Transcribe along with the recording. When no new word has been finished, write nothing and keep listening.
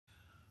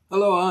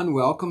Hello and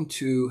welcome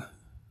to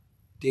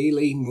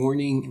Daily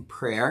Morning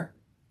Prayer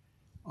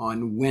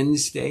on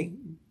Wednesday,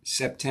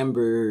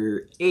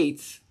 September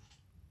 8th,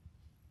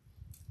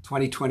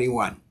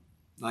 2021.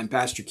 I'm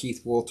Pastor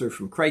Keith Wolter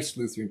from Christ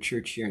Lutheran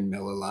Church here in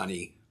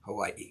Mililani,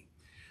 Hawaii.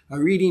 A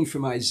reading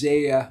from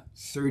Isaiah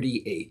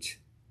 38.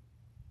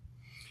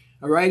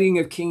 A writing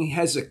of King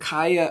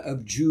Hezekiah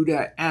of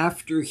Judah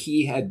after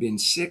he had been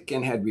sick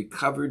and had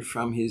recovered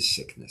from his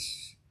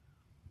sickness.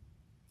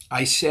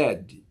 I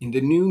said, in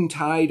the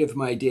noontide of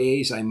my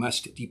days I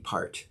must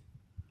depart.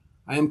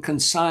 I am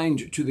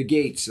consigned to the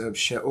gates of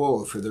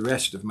Sheol for the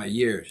rest of my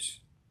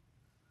years.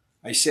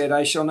 I said,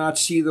 I shall not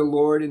see the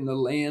Lord in the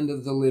land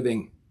of the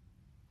living.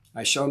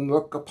 I shall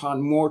look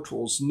upon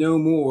mortals no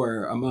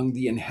more among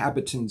the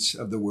inhabitants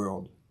of the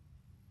world.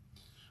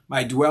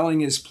 My dwelling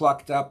is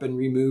plucked up and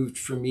removed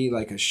from me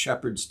like a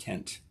shepherd's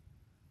tent.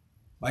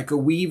 Like a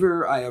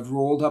weaver I have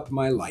rolled up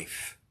my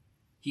life.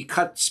 He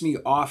cuts me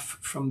off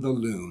from the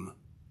loom.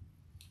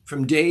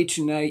 From day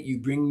to night you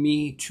bring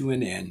me to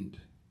an end.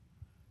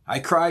 I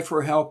cry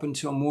for help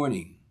until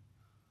morning.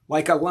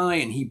 Like a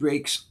lion he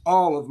breaks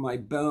all of my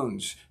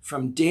bones.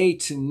 From day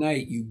to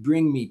night you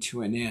bring me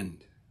to an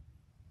end.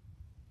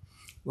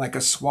 Like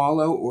a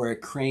swallow or a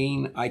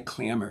crane I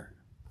clamor.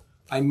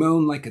 I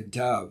moan like a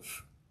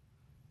dove.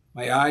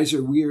 My eyes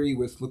are weary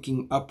with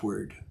looking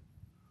upward.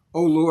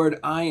 O Lord,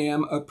 I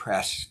am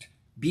oppressed.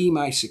 Be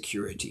my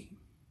security.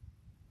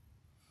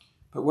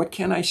 But what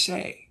can I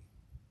say?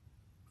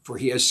 For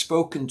he has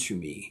spoken to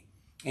me,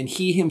 and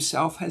he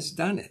himself has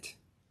done it.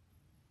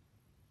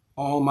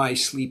 All my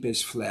sleep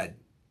is fled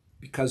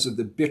because of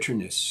the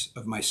bitterness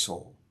of my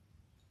soul.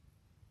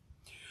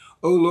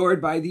 O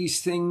Lord, by these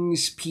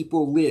things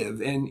people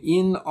live, and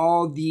in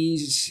all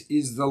these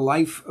is the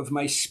life of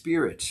my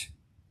spirit.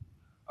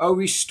 O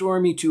restore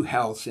me to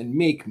health and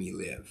make me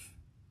live.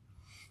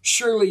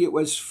 Surely it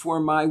was for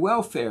my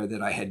welfare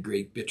that I had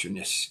great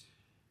bitterness.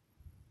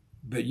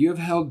 But you have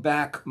held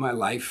back my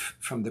life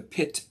from the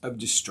pit of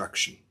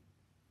destruction,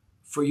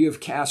 for you have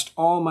cast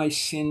all my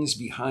sins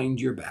behind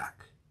your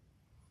back.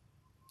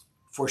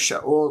 For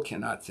Sheol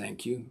cannot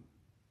thank you,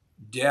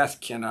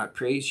 death cannot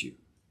praise you.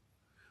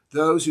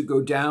 Those who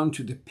go down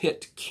to the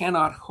pit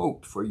cannot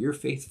hope for your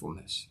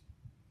faithfulness.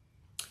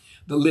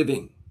 The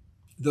living,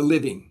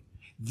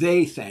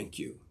 they thank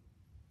you,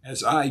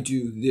 as I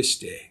do this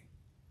day.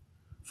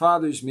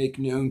 Fathers, make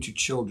known to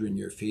children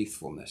your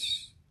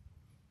faithfulness.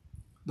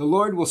 The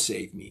Lord will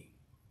save me,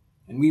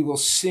 and we will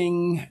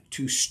sing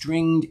to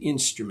stringed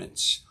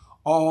instruments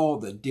all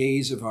the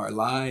days of our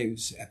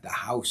lives at the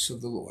house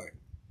of the Lord.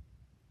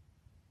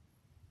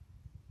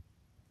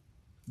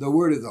 The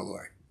word of the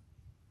Lord.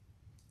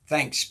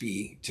 Thanks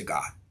be to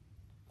God.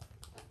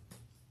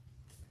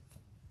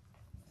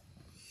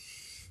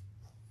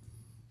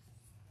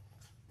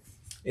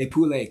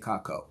 Epule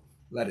kako.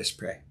 Let us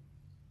pray.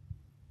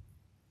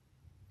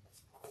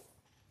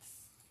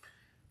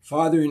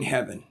 Father in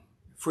heaven,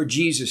 for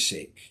Jesus'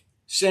 sake,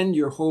 send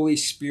your Holy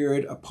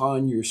Spirit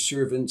upon your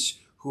servants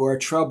who are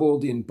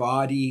troubled in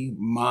body,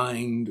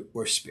 mind,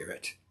 or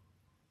spirit.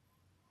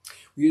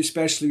 We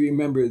especially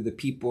remember the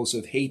peoples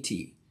of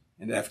Haiti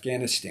and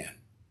Afghanistan,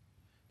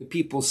 the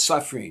people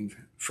suffering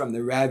from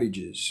the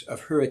ravages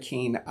of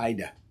Hurricane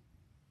Ida.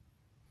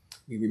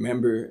 We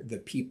remember the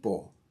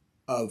people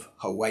of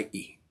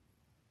Hawaii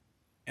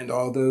and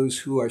all those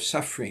who are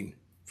suffering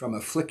from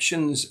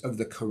afflictions of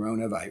the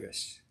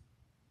coronavirus.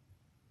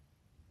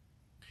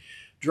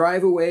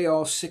 Drive away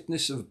all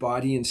sickness of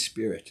body and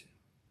spirit.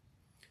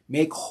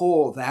 Make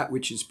whole that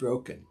which is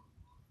broken.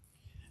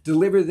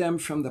 Deliver them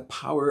from the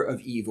power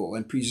of evil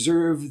and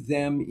preserve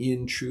them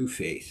in true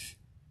faith,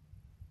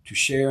 to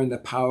share in the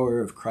power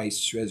of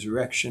Christ's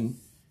resurrection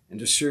and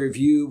to serve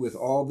you with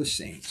all the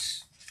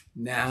saints,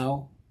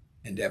 now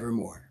and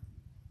evermore.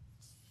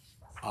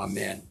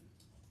 Amen.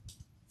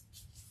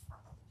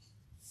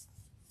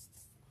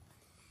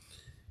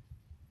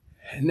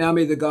 And now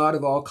may the God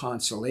of all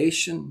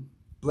consolation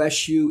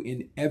bless you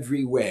in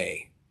every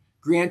way,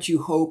 grant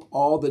you hope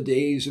all the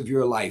days of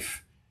your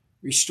life,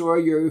 restore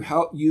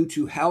you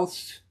to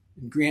health,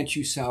 and grant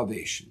you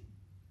salvation.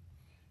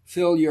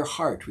 Fill your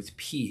heart with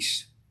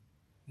peace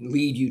and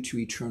lead you to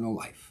eternal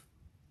life.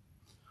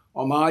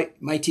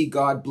 Almighty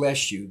God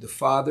bless you, the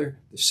Father,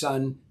 the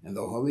Son, and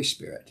the Holy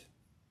Spirit.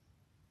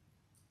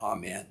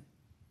 Amen.